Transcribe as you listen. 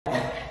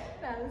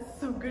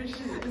good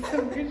shit. It's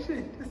some good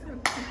shit.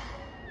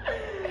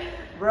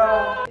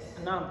 Bro,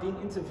 now I'm being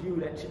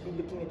interviewed and should be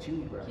looking at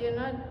you, bro. You're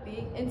not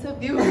being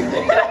interviewed.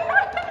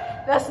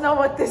 That's not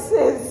what this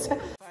is. You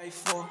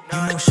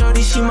know,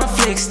 shorty, she my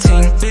flex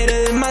tank,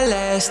 better than my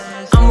last.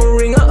 I'ma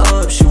ring her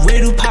up, she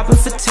way too poppin'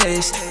 for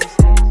taste.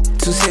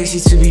 Too sexy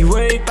to be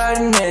worried about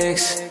the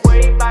next.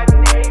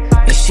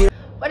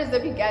 What is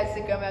up, you guys? It's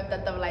your girl,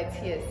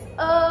 Ep5.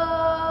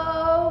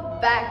 Oh,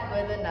 back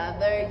with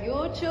another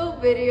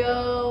YouTube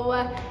video.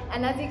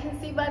 And as you can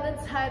see by the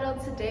title,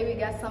 today we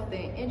got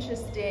something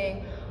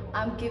interesting.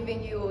 I'm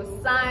giving you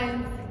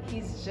signs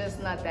he's just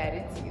not that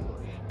into you.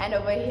 And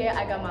over here,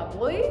 I got my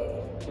boy.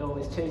 Yo,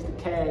 it's Chase the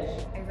Cash.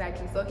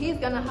 Exactly. So he's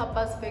gonna help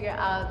us figure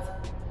out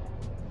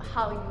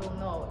how you'll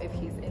know if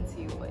he's into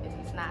you or if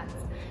he's not.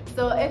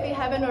 So if you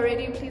haven't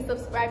already, please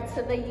subscribe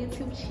to the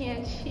YouTube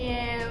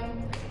channel.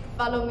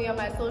 Follow me on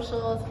my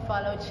socials.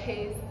 Follow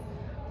Chase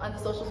on the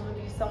socials, will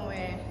be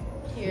somewhere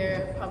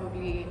here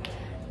probably.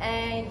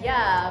 And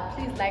yeah,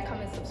 please like,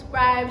 comment,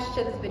 subscribe,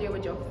 share this video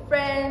with your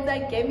friends.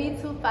 Get me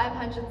to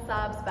 500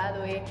 subs, by the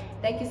way.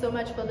 Thank you so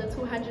much for the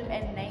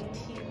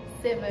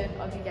 297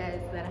 of you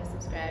guys that have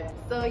subscribed.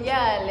 So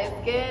yeah, let's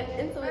get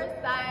into it.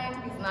 First sign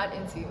he's not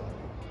into you.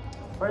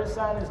 First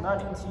sign is not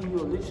into you.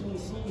 You'll literally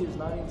see he's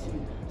not into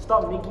you.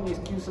 Stop making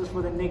excuses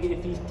for the nigga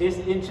if he's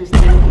disinterested.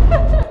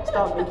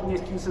 Stop making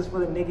excuses for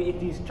the nigga if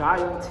he's dry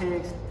on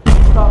text.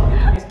 Stop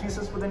making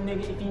excuses for the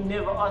nigga if he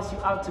never asks you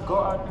out to go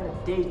out on a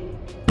date.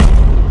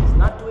 He's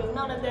not doing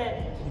none of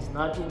that. He's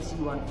not into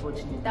you,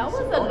 unfortunately. That was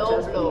so a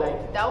low blow.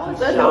 Like, that was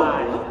a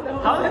low blow.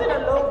 How is it a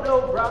low blow,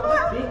 bro? I'm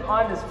just being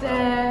honest, bro.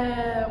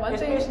 Damn.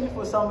 Especially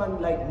for someone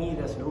like me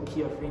that's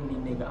low-key a friendly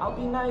nigga. I'll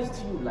be nice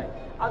to you. Like,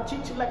 I'll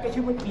treat you like a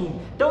human being.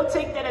 Don't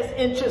take that as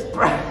interest,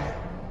 bro.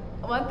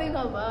 One thing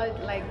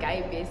about like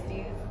guy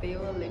besties, they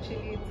will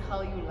literally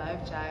tell you live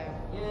jive.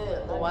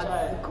 Yeah, what's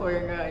jive.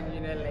 Going on, you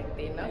know, like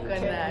they're not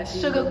gonna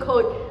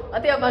sugarcoat.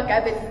 One thing about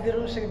guy besties, they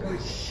don't sugarcoat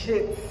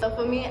shit. So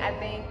for me, I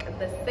think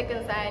the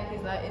second sign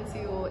he's not into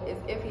you is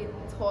if he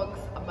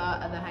talks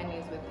about other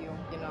honeys with you,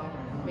 you know.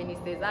 When he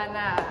says, I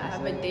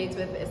have a date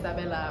with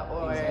Isabella,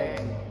 or I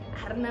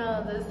don't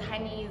know, this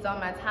honey is on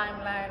my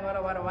timeline,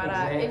 wada.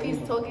 Exactly. If he's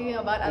talking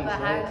about other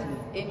hands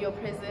in your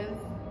presence,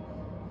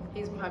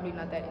 he's probably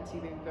not that into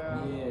you,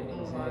 girl. Yeah,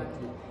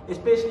 exactly.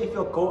 Especially if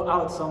you'll go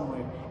out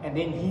somewhere and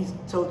then he's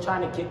still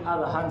trying to get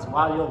other hands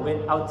while you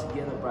went out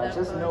together, bro.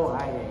 Just know,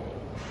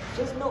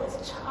 just know it's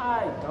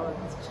chai, dog.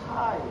 It's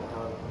chai,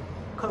 dog.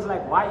 Cause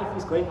like, why if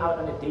he's going out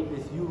on a date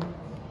with you,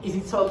 is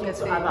he talking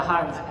to other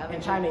hands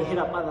and trying to hit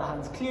up other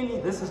hands? Clearly,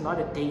 this is not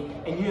a date,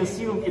 and you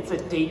assume it's a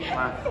date,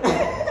 man.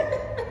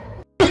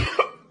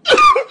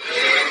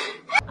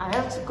 I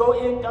have to go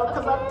in, dog,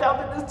 because I'm down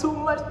with this too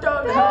much,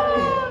 dog.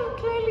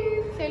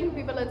 Clearly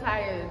people are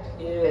tired.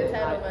 Yeah, they're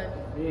tired of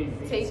very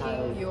taking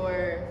tired.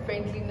 your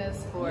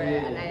friendliness for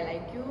and I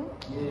like you.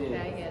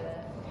 Yeah. I get it.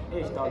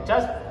 Yes, dog.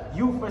 Just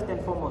you first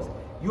and foremost.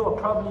 You are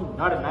probably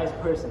not a nice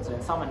person, so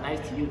when someone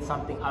nice to you, it's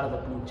something out of the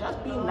blue.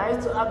 Just be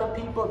nice to other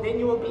people, then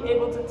you will be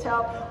able to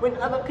tell when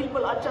other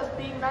people are just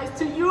being nice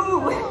to you.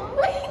 Oh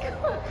my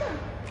God.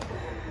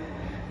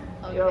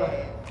 Okay. Yo.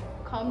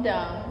 Calm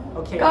down.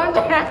 Okay. Calm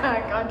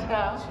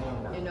down.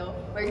 You know,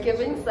 we're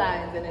giving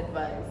signs and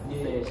advice.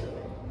 Yeah.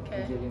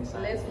 Okay.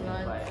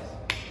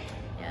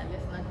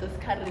 Let's not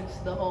discourage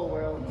the whole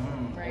world,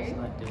 right? Let's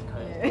not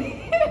discourage.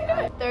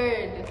 Yeah.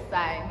 Third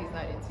sign he's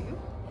not into you.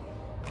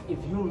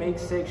 If you make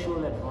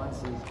sexual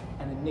advances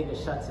and the nigga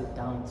shuts it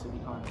down, to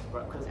be honest,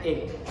 bro. Cause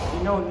hey,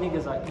 you know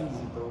niggas are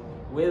easy, bro.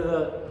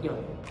 Whether, yo,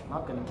 I'm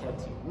not gonna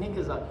catch you.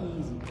 Niggas are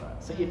easy, bro.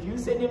 So if you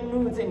send him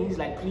nudes and he's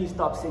like, please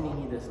stop sending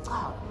me this,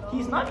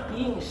 he's not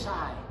being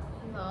shy.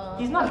 No.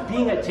 He's not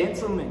being a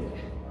gentleman.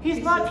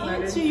 He's not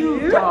into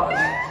you, dog.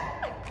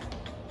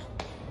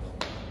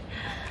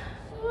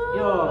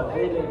 Yo,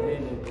 really,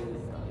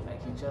 dog.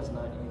 Like, he's just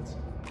not into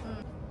you.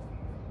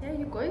 Yeah,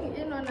 you're going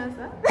in on us,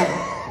 huh?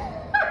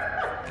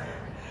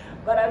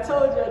 But I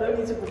told you I don't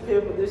need to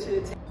prepare for this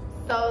shit.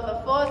 So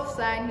the fourth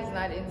sign he's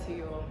not into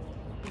you.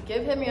 You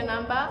give him your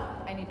number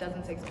and he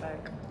doesn't text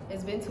back.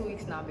 It's been 2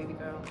 weeks now, baby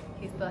girl.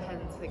 He still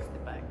hasn't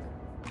texted back.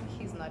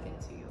 He's not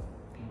into you.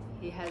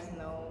 He has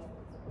no,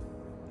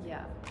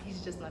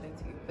 he's just not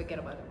into you. Forget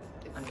about it.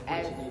 It's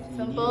as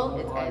simple,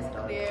 it's as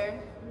clear.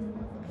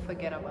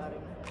 Forget about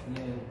it.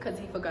 Yeah. Because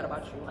he forgot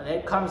about you. And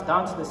it comes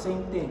down to the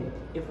same thing.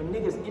 If a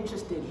nigga's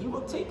interested, he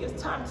will take his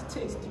time to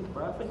text you,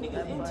 bro. If a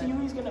nigga's into you,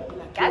 he's gonna be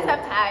like, guys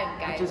have time,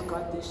 guys. I just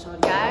got this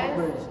shorty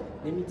numbers.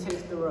 Let me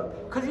text her up.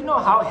 Because you know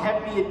how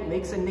happy it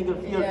makes a nigga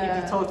feel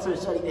if he talks to a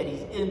shorty that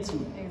he's into.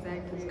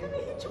 Exactly. He's gonna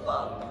hit you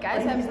up.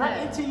 Guys have he's time.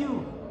 not into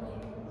you.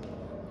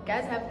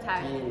 Guys have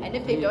time. And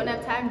if they don't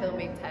have time, they'll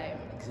make time.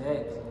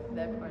 Exactly.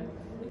 That part.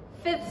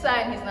 Fifth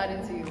sign he's not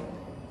into you.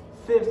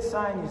 Fifth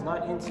sign he's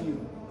not into you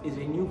is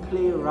when you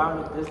play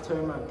around with this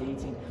term of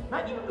dating.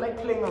 Not even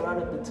like playing around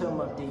with the term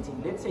of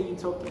dating. Let's say you're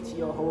talking to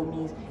your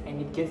homies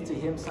and it gets to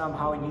him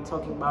somehow and you're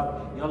talking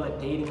about y'all are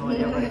dating or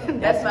whatever.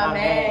 That's my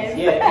man.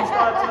 Yeah, you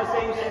start to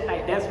say shit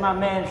like, that's my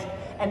man's.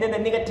 And then the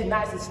nigga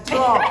denies it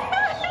strong.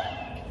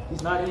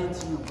 He's not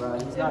into you, bro.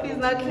 If he's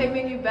not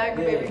claiming you back,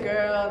 baby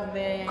girl,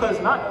 then... Because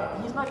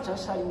he's not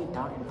just shutting you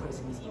down in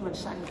person, he's even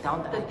shutting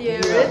down the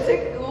idea.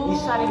 Theoretical.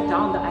 He's shutting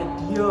down the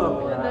idea,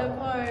 bro. That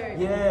part.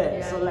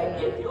 Yeah, so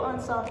like if you on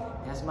some,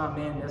 that's my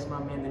man, then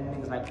the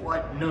nigga's like,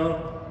 what?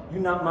 No, you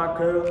not my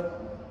girl.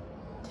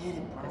 Did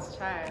it, bro. Let's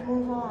try.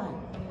 Move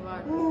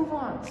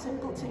on.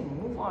 Simple thing,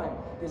 move on.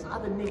 There's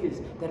other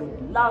niggas that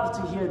would love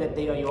to hear that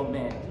they are your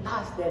man.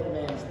 Lost that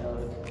man's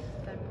dog.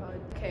 That part.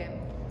 Okay,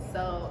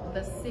 so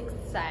the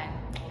sixth sign,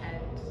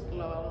 and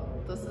lol,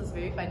 this is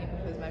very funny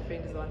because my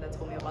friend is the one that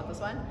told me about this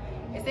one.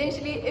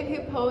 Essentially, if he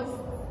posts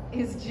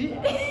his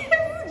GM.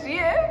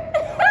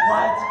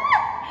 What?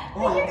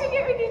 Okay.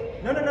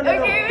 No.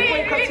 Before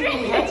we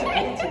continue, we have to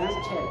get into this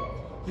chat.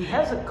 He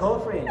has a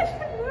girlfriend.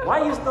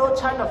 Why are you still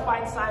trying to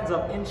find signs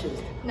of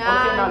interest?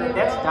 Nah, okay, now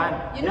that's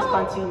done. You Let's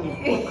know,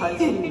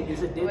 continue.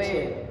 It's a dead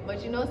shit.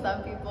 But you know,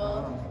 some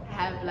people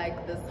have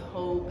like this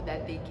hope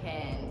that they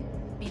can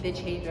be the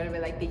change, whatever.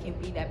 Like they can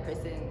be that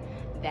person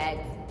that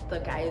the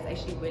guy is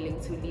actually willing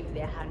to leave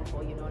their hand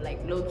for. You know,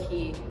 like low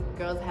key,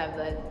 girls have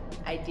that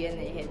idea in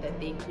their head that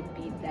they could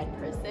be that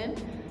person.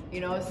 You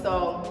know,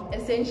 so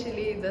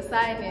essentially the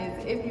sign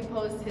is if he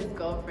posts his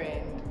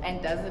girlfriend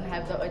and doesn't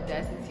have the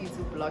audacity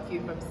to block you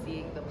from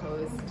seeing the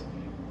post,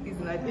 he's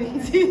not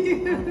into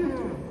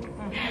you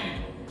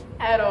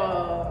at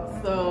all.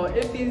 So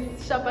if he's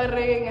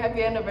shaparing,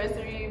 happy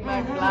anniversary,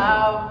 my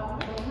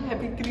love,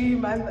 happy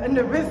 3-month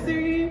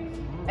anniversary,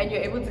 and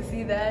you're able to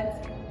see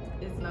that,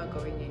 it's not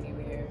going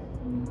anywhere.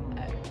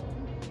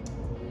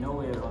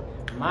 Nowhere at all.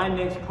 My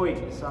next point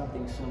is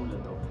something similar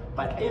though.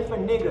 But if a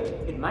nigga,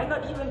 it might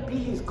not even be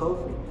his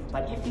girlfriend,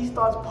 but if he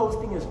starts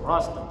posting his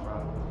roster,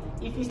 bro.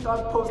 If he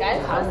starts posting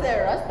guys post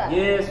their roster.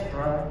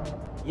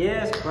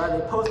 Yes, bro.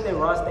 They post their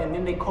roster and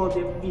then they call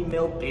their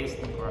female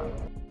bestie, bro.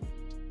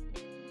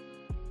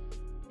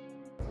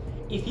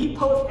 If he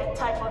posts that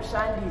type of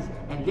shandies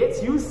and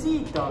lets you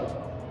see, dog,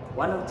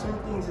 one of two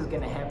things is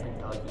gonna happen,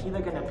 dog. You're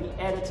either gonna be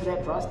added to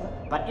that roster,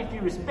 but if he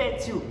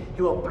respects you,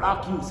 he will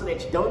block you so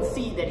that you don't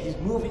see that he's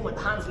moving with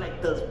hands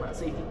like this, bro.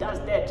 So if he does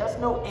that, just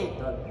know it,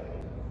 dog.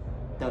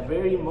 The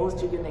very most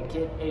you're gonna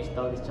get,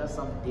 dog, is just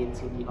some dick,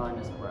 to be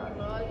honest, bro.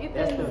 Well,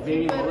 that's the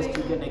very most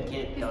you're gonna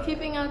get, dog. He's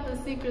keeping out the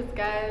secrets,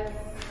 guys.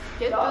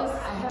 Get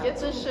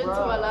this shit bro.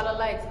 to a lot of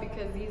likes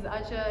because he's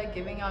actually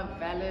giving out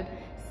valid,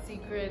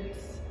 secret,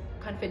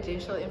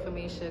 confidential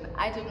information.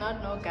 I did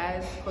not know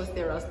guys post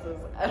their rosters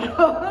at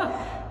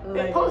all.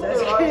 They post their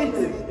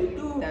rosters. They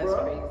do, that's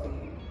bro.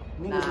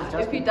 Crazy. Nah,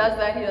 if he does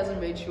that, he doesn't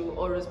rate you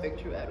or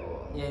respect you at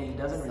all. Yeah, he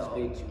doesn't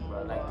respect you,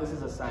 bro. Like, this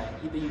is a sign.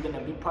 Either you're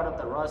gonna be part of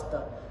the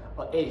roster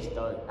or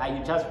dog. Are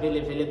you just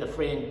really the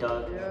friend,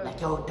 dog? Yeah. Like,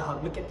 yo,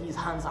 dog, look at these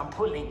hands I'm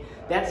pulling.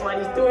 That's what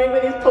he's doing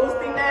when he's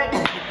posting that.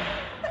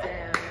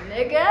 Damn,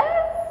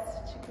 niggas.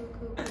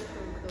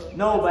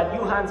 No, but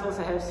you hands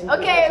also have secrets.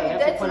 Okay,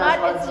 it's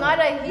not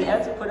a he. You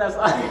have to put us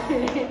on.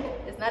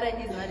 It's not a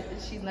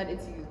she's not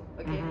into you.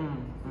 Okay.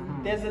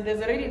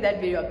 There's already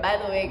that video. By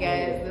the way,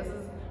 guys, this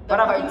is. But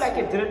I feel like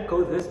it didn't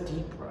go this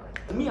deep, bro.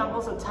 To me, I'm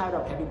also tired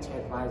of having to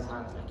advise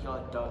hands. Like,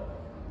 yo, dog,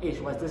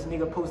 was this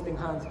nigga posting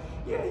hands?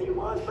 Yeah, he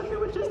was, but they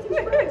were just his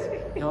friends.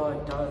 Yo,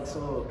 dog,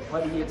 so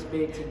what are you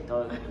expecting,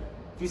 dog?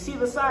 If you see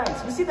the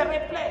signs, you see the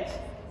red flags,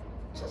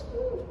 just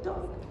move,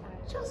 dog.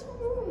 Just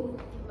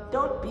move.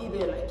 Don't be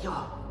there like, yo,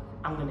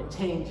 I'm gonna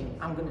change him.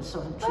 I'm gonna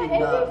show him true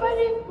love.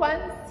 Everybody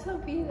wants to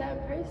be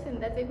that person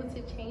that's able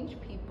to change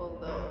people,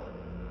 though.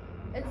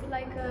 It's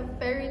like a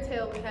fairy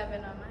tale we have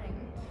in our mind.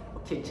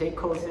 Okay, J.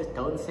 Cole says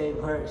don't save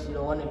her. She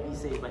don't want to be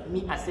saved. But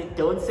me, I say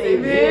don't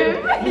save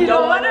him. He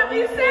don't want to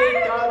be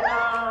saved.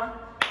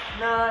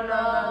 Nah.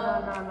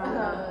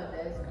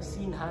 I've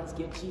seen Hans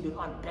get cheated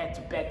on back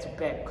to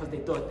back because they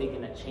thought they're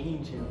gonna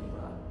change him,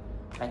 bro.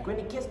 Like when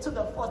it gets to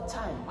the 4th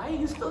time, why are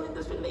you still in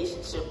this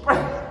relationship, bro?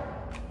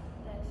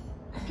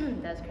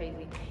 That's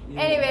crazy.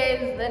 Yeah.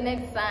 Anyways, the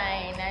next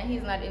sign that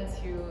he's not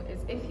into is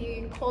if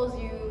he calls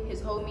you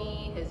his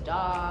homie, his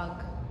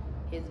dog,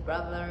 his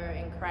brother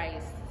in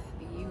Christ.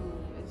 You,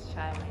 it's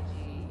shy, my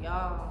G.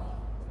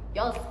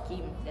 Y'all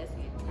scheme. That's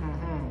it.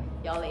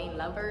 Y'all ain't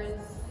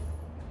lovers.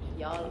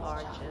 Y'all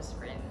are just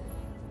friends.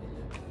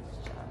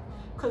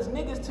 Cause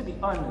niggas, to be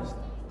honest,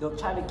 they'll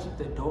try to keep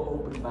the door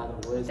open by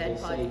the words they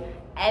say.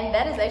 And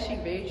that is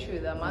actually very true.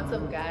 The amount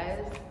of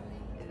guys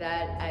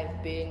that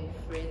I've been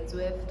friends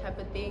with, type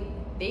of thing,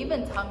 they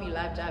even tell me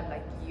live job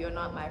like, you're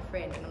not my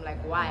friend, and I'm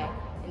like, why?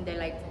 And they're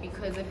like,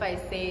 because if I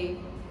say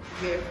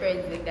we're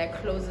friends, then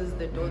that closes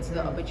the door to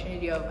the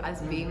opportunity of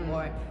us being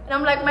more. And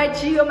I'm like, my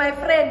G, you're my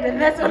friend, and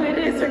that's all it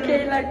is,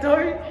 okay? Like,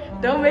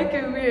 don't make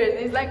it weird.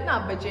 It's like,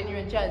 nah, but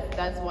genuine chat,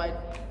 that's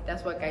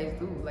what guys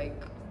do. Like,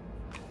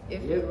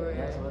 if you were,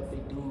 that's what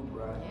they do,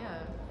 bro. Yeah.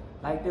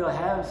 Like they'll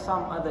have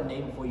some other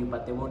name for you,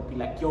 but they won't be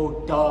like,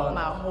 yo, dog,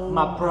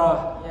 my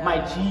bruh, yeah.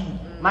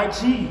 my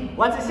G.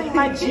 Once they say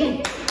my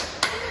G,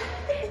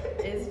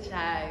 it's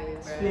chai,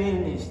 bro.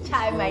 Finished.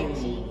 Chai, my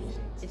G.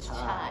 It's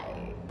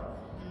chai.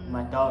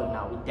 My dog,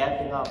 now we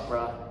dapping up,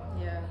 bro.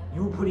 Yeah.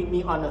 You putting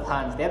me on with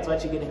hands. That's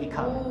what you're gonna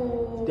become.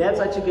 Ooh, that's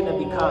what you're gonna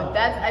become.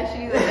 That's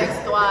actually the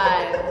next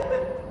one.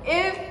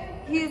 If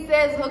he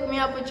says hook me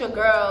up with your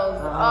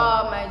girls,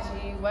 oh my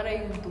G, what are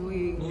you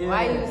doing? Yeah.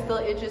 Why are you still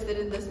interested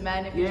in this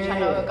man if you're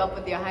trying to hook up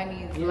with your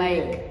honeys? Yeah.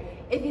 Like,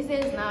 if he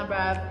says nah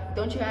bruh,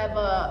 don't you have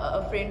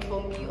a friend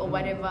for me or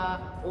whatever,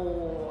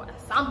 or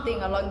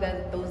something along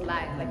those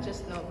lines, like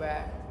just know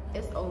bruh,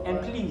 it's over. And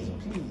please,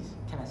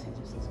 can I say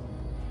just this?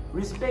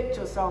 Respect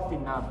yourself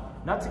enough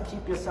not to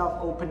keep yourself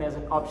open as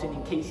an option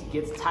in case he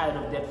gets tired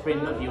of that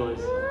friend of yours.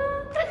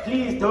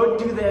 Please don't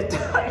do that.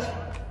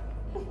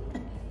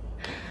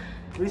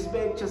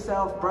 Respect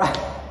yourself, bruh.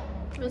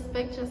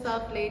 Respect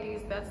yourself,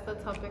 ladies. That's the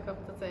topic of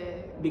the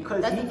day.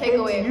 Because that's he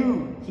came to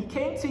you. He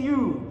came to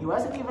you. He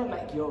wasn't even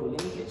like, yo,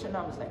 let me get your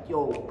numbers. Like,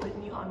 yo, put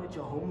me on with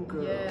your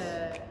homegirls.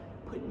 Yeah.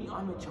 Put me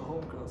on with your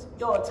homegirls.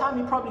 Yo, time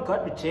you probably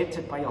got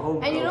rejected by your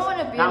homegirls. And you don't want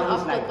to be an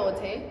afterthought,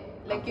 hey?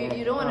 Like, okay.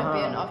 you don't want to be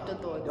an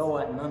afterthought. Don't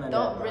want none of that.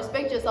 Don't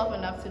respect yourself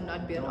enough to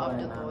not be an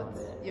afterthought.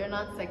 You're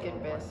not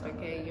second best,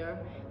 okay? You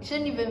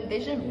shouldn't even,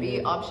 there shouldn't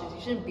be options.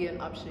 You shouldn't be an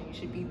option. You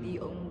should be the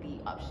only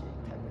option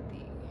type of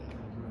thing.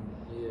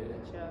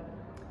 Yeah. Sure.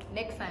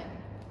 Next sign.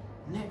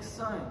 Next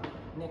sign.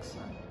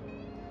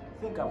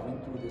 I think I've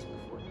went through this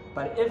before.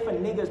 But if a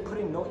nigga's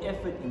putting no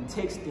effort in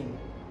texting,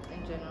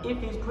 in general. if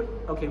he's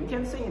okay, we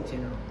can say in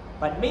general,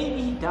 but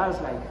maybe he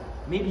does, like,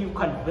 maybe you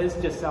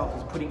convinced yourself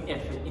he's putting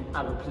effort in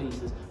other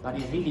places, but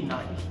he's really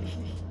not.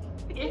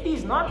 If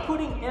he's not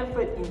putting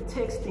effort in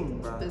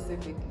texting, bro.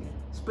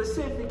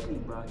 Specifically,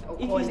 bro.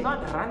 If he's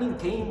not running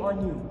game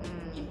on you,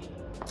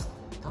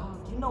 dog,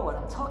 you know what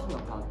I'm talking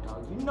about, dog.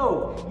 You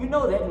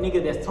know that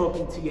nigga that's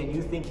talking to you and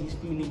you think he's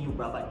feeling you,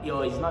 bro, but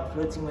yo, he's not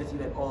flirting with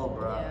you at all,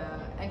 bro.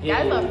 Yeah, and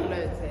guys are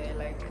flirts, eh?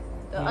 Like,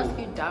 they'll ask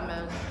you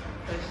dumbass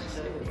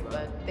questions,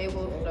 but they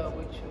will flirt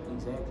with you.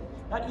 Exactly.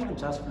 Not even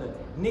just flirt.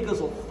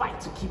 Niggas will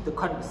fight to keep the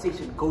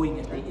conversation going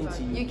if they're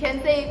into you. You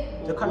can say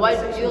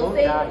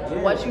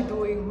what you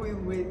doing, who you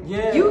with.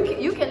 Yeah.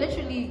 You can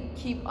literally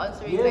keep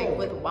answering like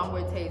with one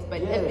word takes,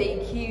 but if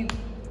they keep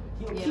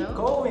He'll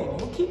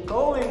keep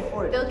going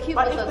for it. They'll keep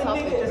but with if the the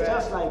topic, nigga is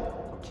just like,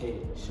 okay,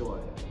 sure.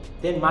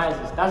 Then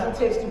Mises doesn't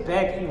text you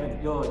back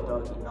even. Yo,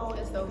 dog, you know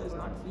it's nigga's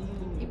not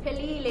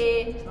feeling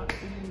me. He's not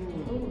feeling me.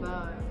 Move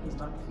on. He's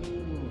not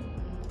feeling me.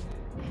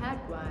 I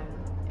had one.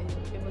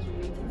 It was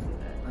related to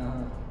that.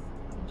 I'm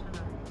trying to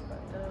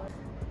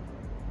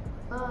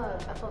remember.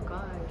 I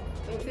forgot.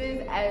 This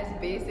is as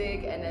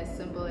basic and as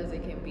simple as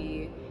it can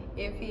be.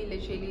 If he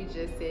literally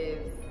just says,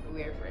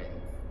 we're friends.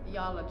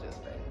 Y'all are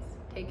just friends.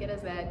 Take it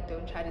as that.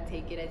 Don't try to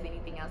take it as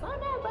anything else. Oh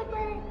no, but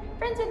we're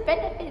friends with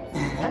benefits.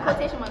 In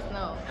quotation marks,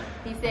 no.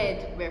 He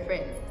said, we're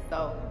friends.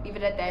 So leave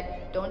it at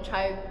that. Don't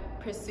try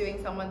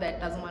pursuing someone that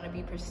doesn't want to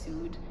be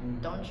pursued.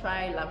 Don't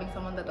try loving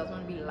someone that doesn't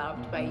want to be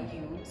loved by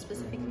you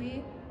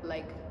specifically.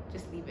 Like,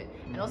 just leave it.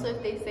 And also,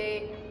 if they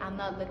say, I'm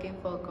not looking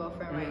for a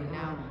girlfriend right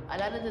now, a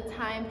lot of the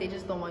time they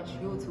just don't want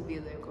you to be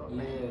their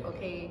girlfriend.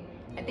 Okay,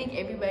 I think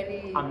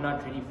everybody, I'm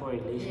not ready for a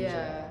relationship.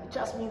 Yeah. It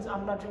just means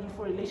I'm not ready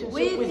for a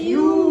relationship with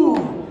you.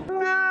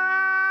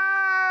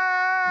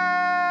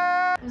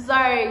 I'm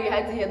sorry you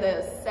had to hear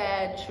the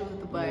sad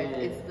truth, but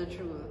it's the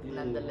truth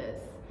nonetheless.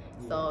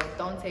 So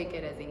don't take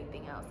it as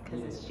anything else,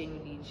 because it's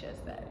genuinely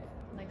just that.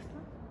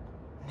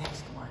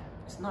 Next one.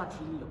 It's not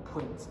really a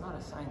point. It's not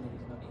a sign that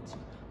he's not into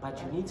you. But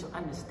you need to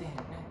understand,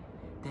 man,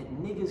 that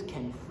niggas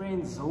can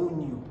friend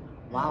zone you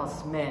while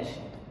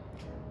smashing.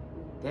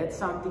 That's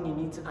something you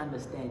need to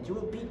understand. You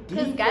will be deep.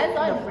 Because guys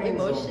aren't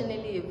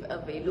emotionally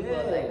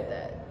available like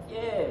that.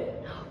 Yeah.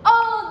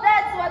 Oh,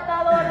 that's what the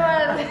other one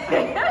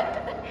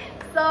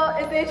was. So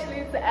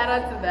essentially, to add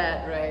on to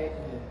that, right?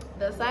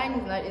 The sign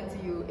he's not into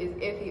you is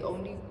if he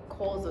only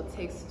calls or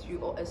texts you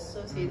or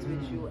associates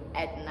with you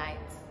at night.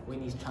 When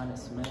he's trying to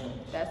smash.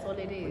 That's all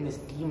it is. When it's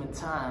demon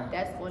time.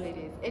 That's all it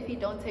is. If he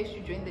don't text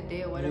you during the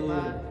day or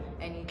whatever,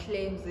 and he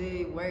claims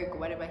work or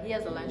whatever, he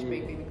has a lunch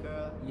break, baby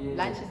girl.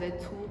 Lunch is at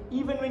 2.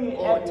 Even when you're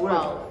or at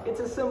 12. Work, it's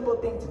a simple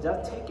thing to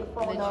just take your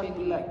phone out and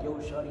be like, yo,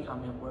 shorty,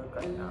 I'm at work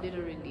right now.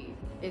 Literally.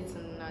 It's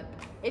not.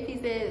 If he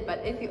says, but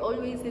if he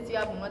always hits you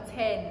up more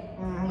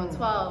 10, more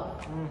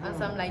 12, and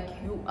so I'm like,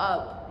 you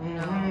up.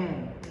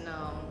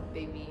 No,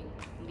 baby.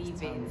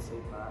 Leave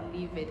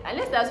it.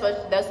 Unless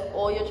that's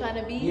all you're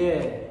trying to be.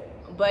 Yeah.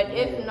 But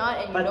if not,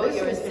 and you know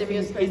you're a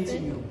serious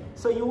person.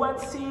 So you want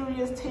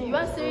serious things. You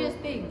want serious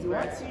things, You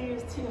right? want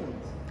serious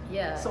things.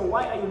 Yeah. So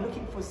why are you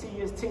looking for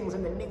serious things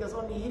and the niggas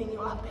only hitting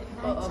you up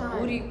at night time? A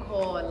booty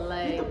call,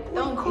 like,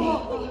 don't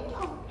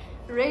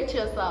rate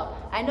yourself.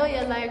 I know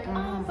you're like,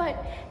 oh, but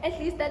at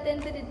least at the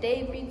end of the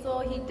day, Brito,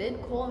 he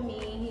did call me,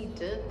 he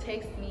did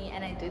text me,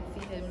 and I did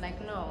see him. Like,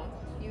 no,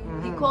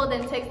 he called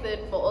and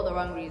texted for all the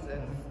wrong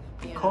reasons.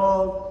 He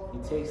called, he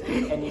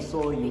texted, and he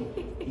saw you.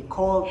 He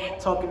called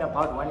talking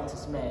about wanting to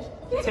smash.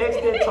 He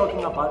texted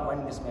talking about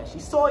wanting to smash. He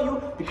saw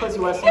you because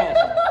you were smashing.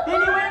 Then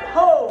he went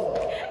home.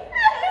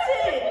 That's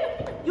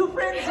it. You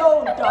friend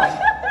zoned, dog.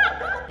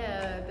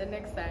 Yeah, the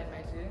next sign,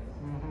 my G.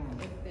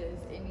 If there's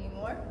any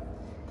more.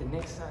 The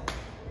next sign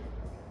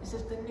is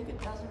if the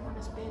nigga doesn't want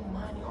to spend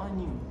money on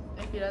you.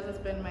 If he doesn't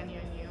spend money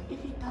on you.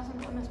 If he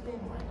doesn't want to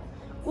spend money.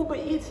 Uber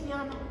Eats,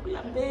 Yana. Be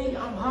like, babe,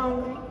 I'm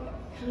hungry.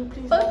 Can you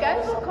please? But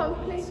guys will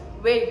complain.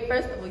 Wait,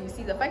 first of all, you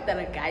see the fact that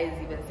a guy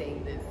is even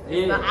saying this.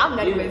 I'm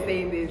not even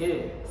saying this.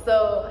 Yeah.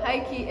 So,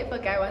 high key, if a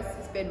guy wants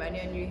to spend money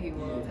on you, he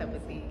will type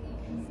of thing.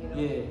 You know?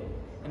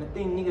 Yeah. And the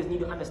thing niggas need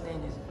to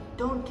understand is,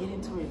 don't get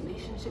into a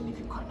relationship if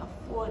you can't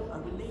afford a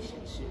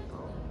relationship,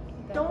 bro.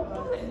 Don't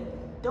do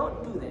that.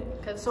 Don't do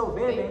that. Cause so,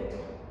 baby,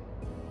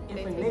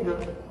 if a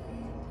nigga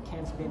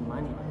can't spend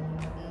money on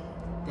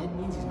you, that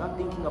means he's not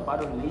thinking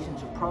about a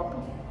relationship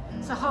properly.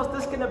 So how's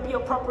this gonna be a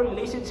proper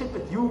relationship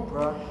with you,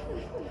 bro?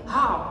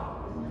 How?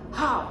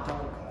 How,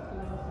 dog?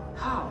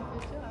 How?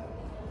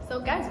 So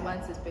guys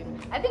want to spend.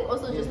 I think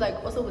also just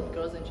like also with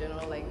girls in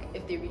general, like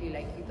if they really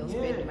like you, they'll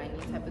spend money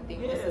type of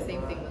thing. It's the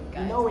same thing with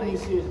guys. You know when like,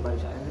 you're serious about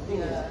each other. And the thing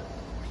is,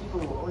 people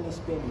will only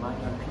spend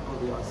money on people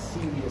they are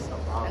serious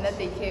about. And that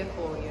they care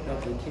for, you know.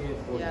 That they care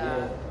for,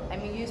 yeah. I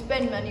mean, you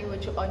spend money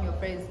on your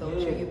friends, don't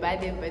you? You buy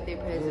them birthday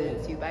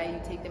presents, you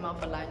take them out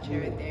for lunch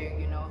here and there,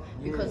 you know,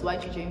 because why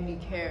you genuinely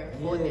care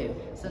for them.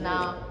 So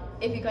now,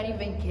 if you can't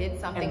even get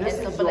something as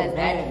simple as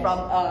that from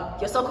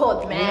your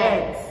so-called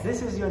man,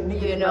 this is your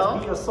nigga, you know,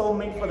 must be your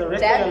soulmate for the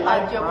rest of your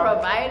life, that's your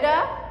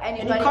provider, and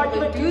you can't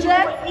even do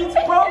that.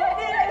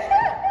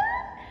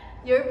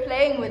 You're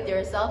playing with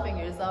yourself and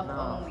yourself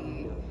only.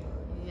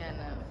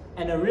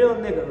 And a real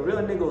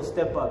nigga will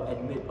step up and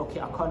admit, okay,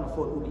 I can't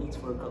afford Uber Eats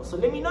for a girl, so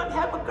let me not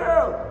have a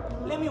girl.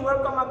 Let me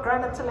work on my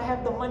grind until I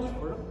have the money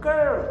for a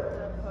girl.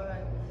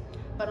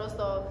 But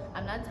also,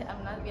 we're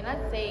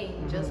not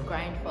saying just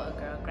grind for a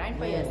girl. Grind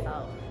for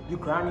yourself. You're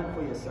grinding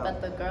for yourself.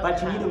 But the girl.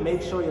 But you need to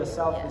make sure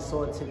yourself is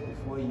sorted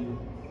before you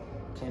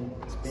can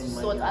spend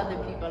money. Sort other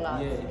people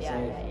out. Yeah.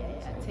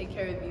 Take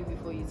care of you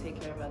before you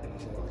take care of other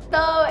people.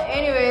 So,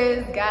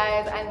 anyways,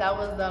 guys, and that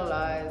was the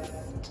last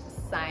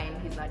sign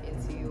he's not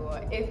into you.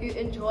 If you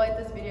enjoyed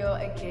this video,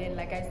 again,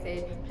 like I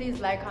said, please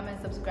like,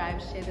 comment, subscribe,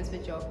 share this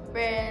with your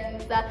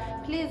friends.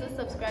 Please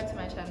subscribe to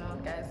my channel,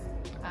 guys.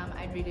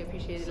 I'd really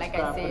appreciate it. Like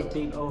I said,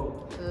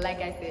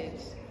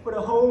 for the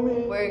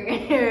homie,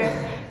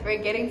 we're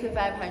getting to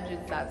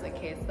 500 subs.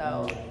 Okay,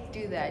 so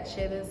do that.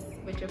 Share this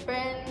with your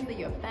friends,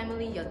 your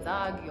family, your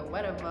dog, your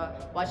whatever.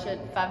 Watch it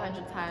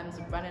 500 times,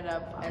 run it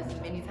up as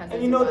many times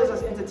as you want. This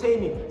is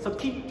entertaining, so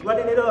keep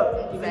running it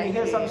up. You're gonna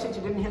hear some shit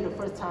you didn't hear the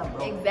first time,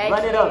 bro. Exactly.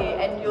 Run it up.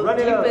 And you'll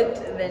keep it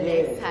the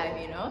next time,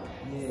 you know.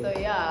 So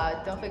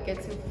yeah, don't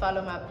forget to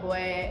follow my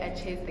boy at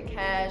Chase the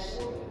Cash.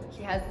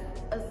 He has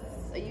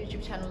a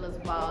YouTube channel as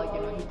well,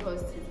 you know, he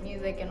posts his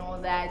music and all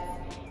that.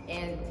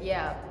 And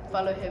yeah,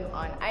 follow him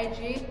on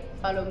IG,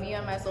 follow me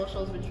on my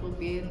socials, which will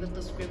be in the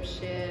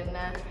description.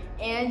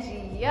 And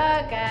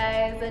yeah,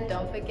 guys, and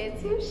don't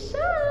forget to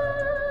shine.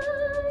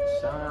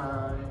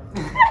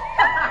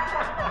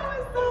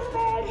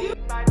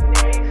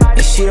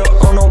 And she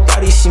don't own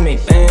nobody, she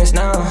make bands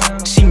now.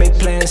 She make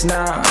plans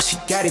now, she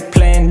got it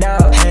planned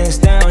out. Hands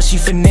down, she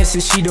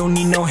finesses, she don't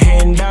need no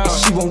handout.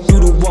 And she won't do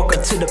the walk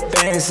until the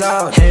band's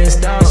out. Hands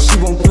down, she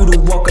won't do the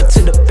walk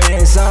until the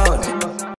band's out.